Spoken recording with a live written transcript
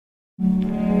Like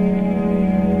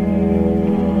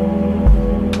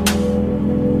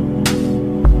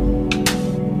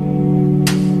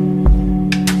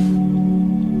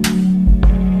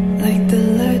the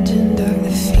legend of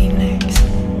the phoenix,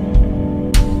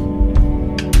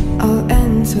 all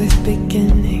ends with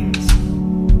beginnings.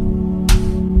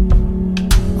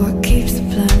 What keeps the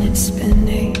planet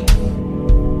spinning?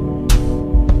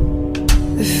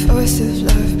 The force of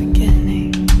love beginning.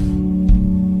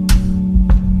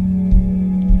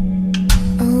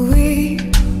 Oh, we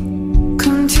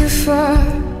come too far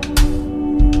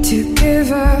to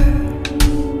give up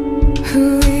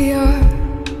who we are.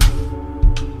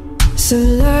 So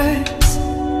let's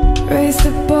raise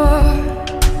the bar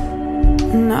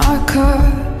and our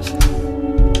cups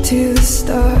to the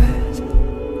stars.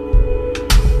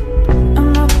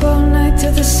 I'm up all night to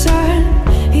the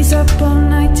sun, he's up all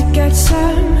night to get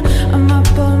some. I'm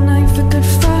up all night for good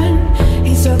fun,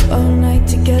 he's up all night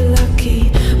to get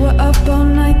lucky. We're up all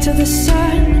night to the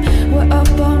sun,